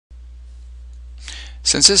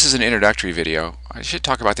Since this is an introductory video, I should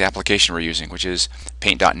talk about the application we're using, which is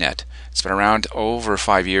Paint.net. It's been around over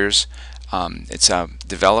 5 years. It's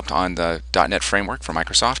developed on the .NET framework for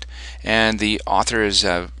Microsoft, and the author has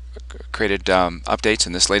created updates,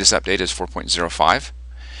 and this latest update is 4.05.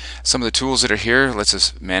 Some of the tools that are here lets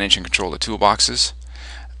us manage and control the toolboxes.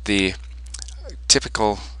 The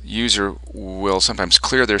typical user will sometimes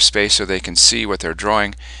clear their space so they can see what they're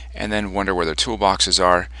drawing and then wonder where their toolboxes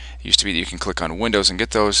are. It used to be that you can click on Windows and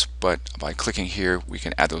get those, but by clicking here we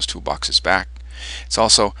can add those toolboxes back. It's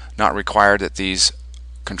also not required that these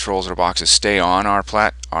controls or boxes stay on our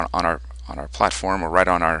platform or right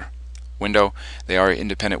on our window. They are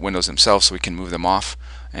independent windows themselves, so we can move them off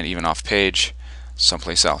and even off page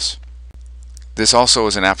someplace else. This also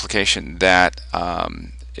is an application that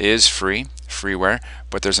is freeware,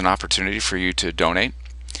 but there's an opportunity for you to donate,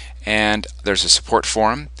 and there's a support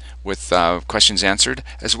forum with questions answered,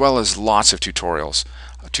 as well as lots of tutorials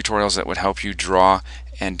that would help you draw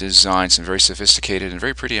and design some very sophisticated and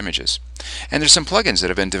very pretty images. And there's some plugins that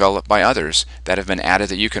have been developed by others that have been added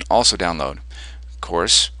that you can also download. Of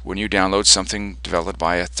course, when you download something developed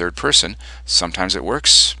by a third person, sometimes it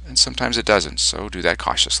works and sometimes it doesn't, so do that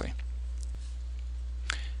cautiously.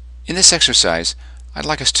 In this exercise, I'd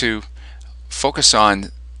like us to focus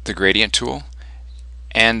on the gradient tool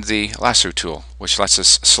and the lasso tool, which lets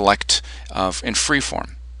us select in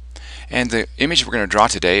freeform. And the image we're going to draw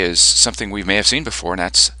today is something we may have seen before, and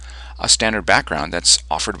that's a standard background that's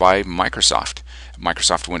offered by Microsoft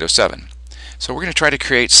Windows 7. So we're going to try to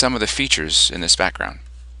create some of the features in this background.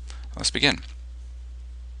 Let's begin.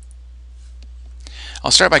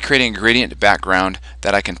 I'll start by creating a gradient background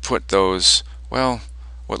that I can put those, well,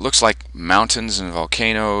 what looks like mountains and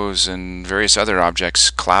volcanoes and various other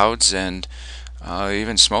objects, clouds and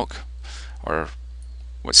even smoke, or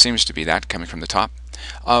what seems to be that coming from the top.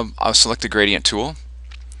 I'll select the gradient tool.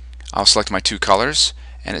 I'll select my two colors,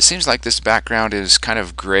 and it seems like this background is kind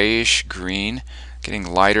of grayish green,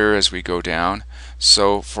 getting lighter as we go down.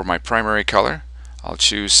 So for my primary color, I'll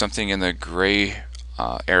choose something in the gray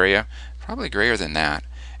area, probably grayer than that,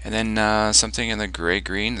 and then something in the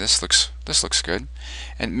gray-green. This looks good,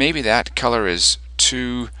 and maybe that color is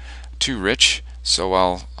too rich, so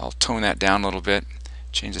I'll tone that down a little bit,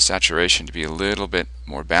 change the saturation to be a little bit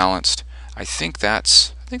more balanced. I think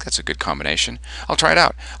that's a good combination. I'll try it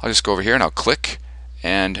out. I'll just go over here and I'll click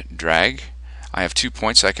and drag. I have 2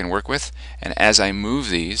 points I can work with, and as I move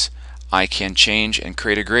these, I can change and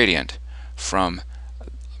create a gradient. From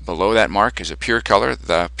below that mark is a pure color,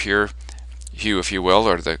 the pure hue, if you will,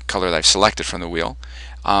 or the color that I've selected from the wheel,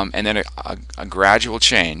 and then a gradual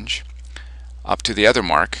change up to the other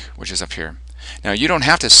mark, which is up here. Now you don't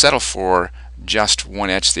have to settle for just one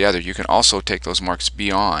edge to the other. You can also take those marks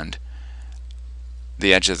beyond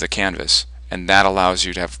the edge of the canvas, and that allows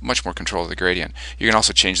you to have much more control of the gradient. You can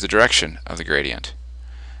also change the direction of the gradient.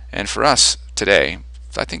 And for us today,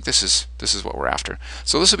 I think this is what we're after.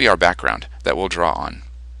 So this will be our background that we'll draw on.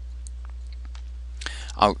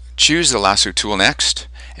 I'll choose the lasso tool next,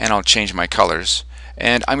 and I'll change my colors.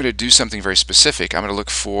 And I'm going to do something very specific. I'm going to look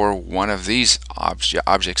for one of these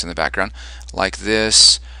objects in the background, like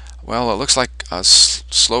this. Well, it looks like a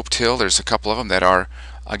sloped hill. There's a couple of them that are,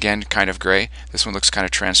 again, kind of gray. This one looks kind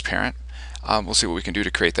of transparent. We'll see what we can do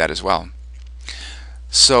to create that as well.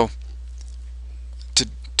 So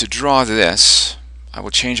to draw this, I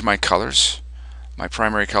will change my colors. My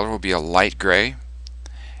primary color will be a light gray,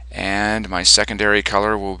 and my secondary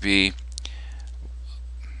color will be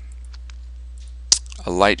a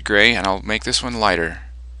light gray, and I'll make this one lighter,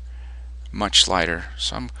 much lighter.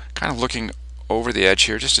 So I'm kind of looking over the edge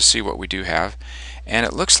here just to see what we do have, and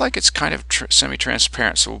it looks like it's kind of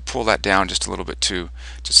semi-transparent, so we'll pull that down just a little bit too,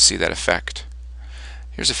 just to see that effect.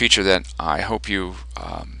 Here's a feature that I hope you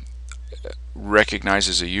recognize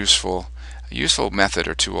as a useful method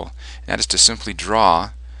or tool, and that is to simply draw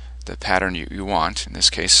the pattern you want, in this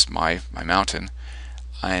case my mountain,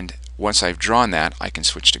 and once I've drawn that, I can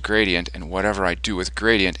switch to gradient, and whatever I do with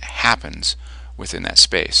gradient happens within that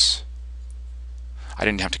space. I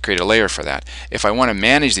didn't have to create a layer for that. If I want to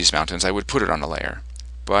manage these mountains, I would put it on a layer.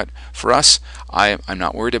 But for us, I'm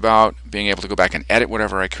not worried about being able to go back and edit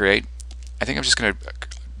whatever I create. I think I'm just going to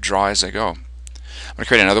draw as I go. I'm going to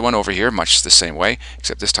create another one over here, much the same way,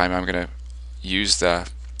 except this time I'm going to use the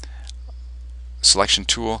selection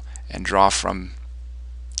tool and draw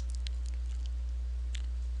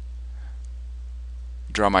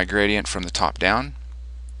my gradient from the top down.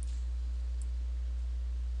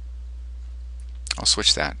 I'll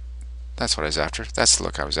switch that. That's what I was after. That's the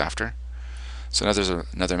look I was after. So now there's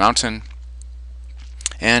another mountain,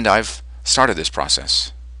 and I've started this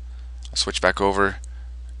process. I'll switch back over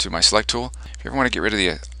to my select tool. If you ever want to get rid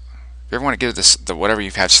of whatever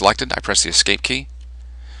you've had selected, I press the escape key,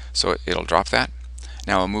 so it'll drop that.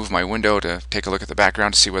 Now I'll move my window to take a look at the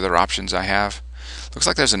background to see what other options I have. Looks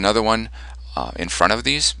like there's another one in front of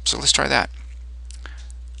these, so let's try that.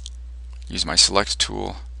 Use my select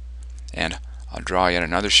tool and I'll draw yet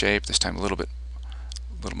another shape, this time a little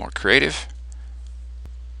more creative.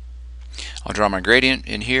 I'll draw my gradient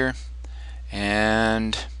in here,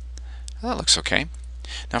 and that looks okay.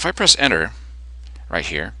 Now if I press enter right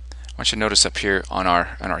here, I want you to notice up here on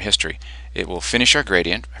our history, it will finish our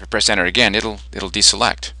gradient. If I press enter again, it'll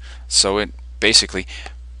deselect. So it basically,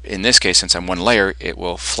 in this case, since I'm one layer, it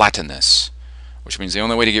will flatten this, which means the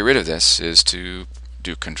only way to get rid of this is to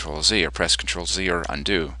do Control Z or press Control Z or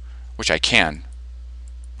undo, which I can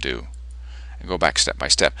do and go back step by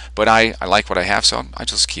step. But I like what I have, so I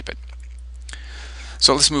just keep it.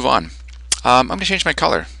 So let's move on. I'm going to change my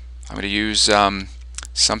color. I'm going to use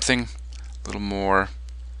something a little more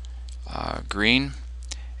green,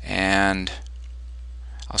 and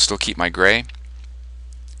I'll still keep my gray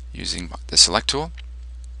using the select tool.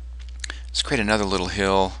 Let's create another little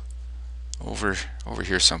hill over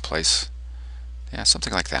here someplace. Yeah,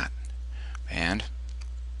 something like that. And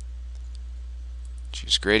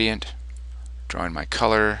choose gradient, draw in my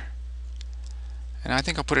color, and I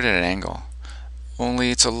think I'll put it at an angle.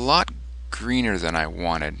 Only it's a lot greener than I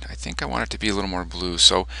wanted. I think I want it to be a little more blue.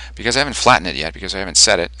 So because I haven't flattened it yet, because I haven't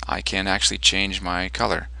set it, I can actually change my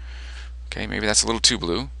color. Okay, maybe that's a little too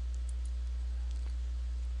blue.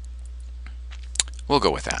 We'll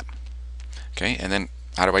go with that. Okay, and then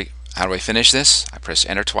how do I finish this? I press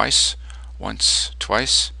enter twice, once,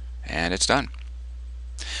 twice, and it's done.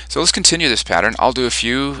 So let's continue this pattern. I'll do a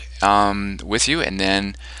few with you, and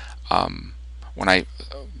then when I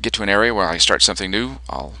get to an area where I start something new,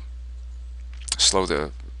 I'll slow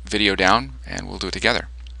the video down and we'll do it together.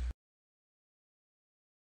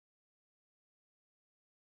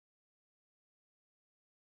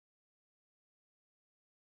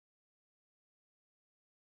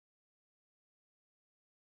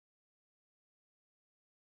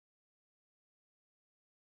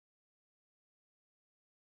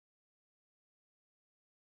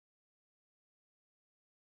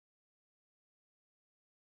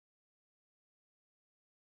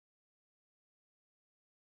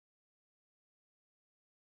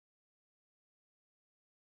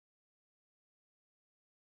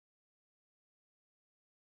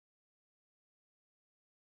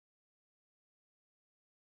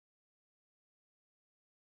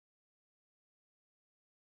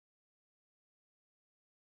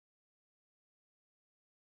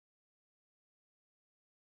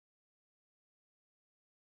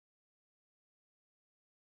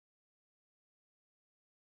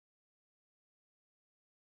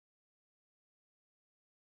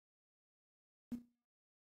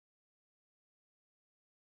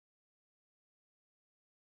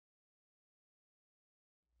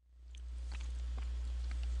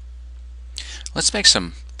 Let's make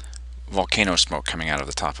some volcano smoke coming out of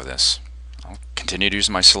the top of this. I'll continue to use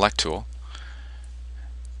my select tool.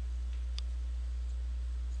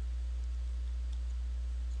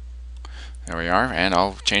 There we are, and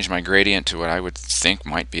I'll change my gradient to what I would think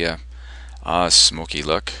might be a smoky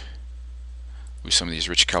look with some of these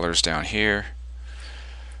rich colors down here,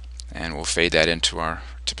 and we'll fade that into our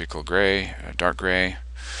typical gray, dark gray.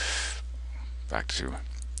 Back to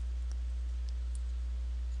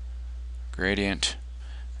gradient.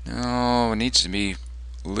 No, it needs to be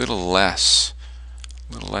a little less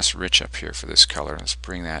rich up here for this color. Let's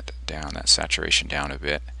bring that down, that saturation down a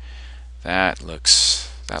bit. That looks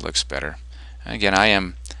better. And again, I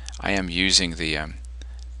am using the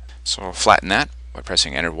so I'll flatten that by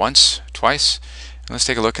pressing enter once, twice, and let's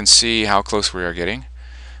take a look and see how close we are getting.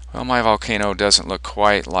 Well, my volcano doesn't look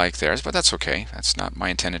quite like theirs, but that's okay. That's not my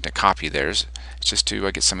intent to copy theirs. It's just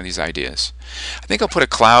to get some of these ideas. I think I'll put a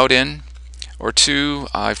cloud in or two.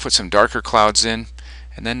 I've put some darker clouds in,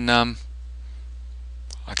 and then I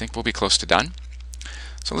think we'll be close to done.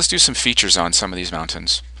 So let's do some features on some of these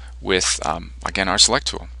mountains with again our select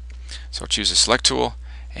tool. So I'll choose the select tool,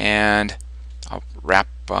 and I'll wrap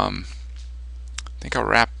I think I'll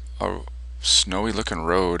wrap a snowy looking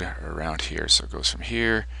road around here. So it goes from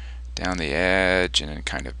here down the edge and then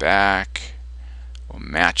kind of back. We'll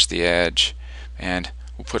match the edge, and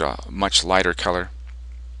we'll put a much lighter color.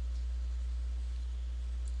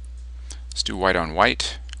 Let's do white on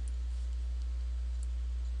white.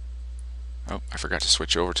 Oh, I forgot to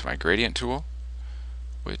switch over to my gradient tool,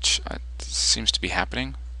 which seems to be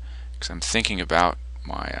happening because I'm thinking about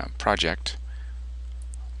my project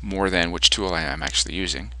more than which tool I am actually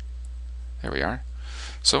using. There we are.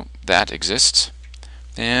 So that exists.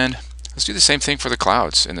 And let's do the same thing for the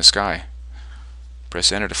clouds in the sky.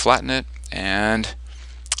 Press enter to flatten it, and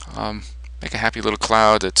make a happy little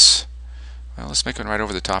cloud that's, well, let's make one right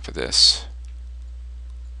over the top of this.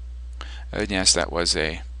 Yes, that was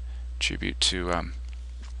a tribute to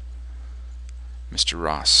Mr.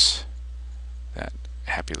 Ross, that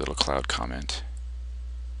happy little cloud comment.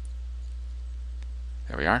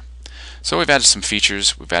 There we are. So we've added some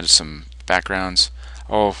features, we've added some backgrounds.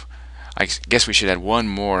 Oh, I guess we should add one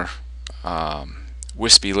more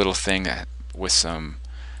wispy little thing with some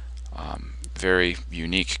very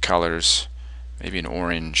unique colors, maybe an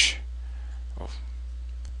orange. Oh.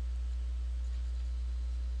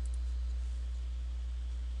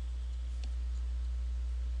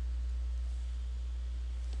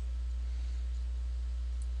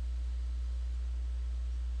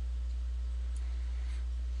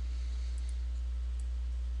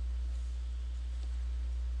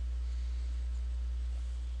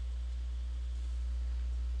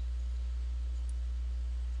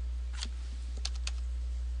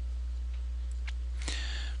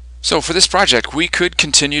 So for this project, we could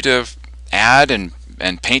continue to add and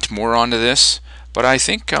paint more onto this, but I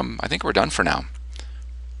think we're done for now.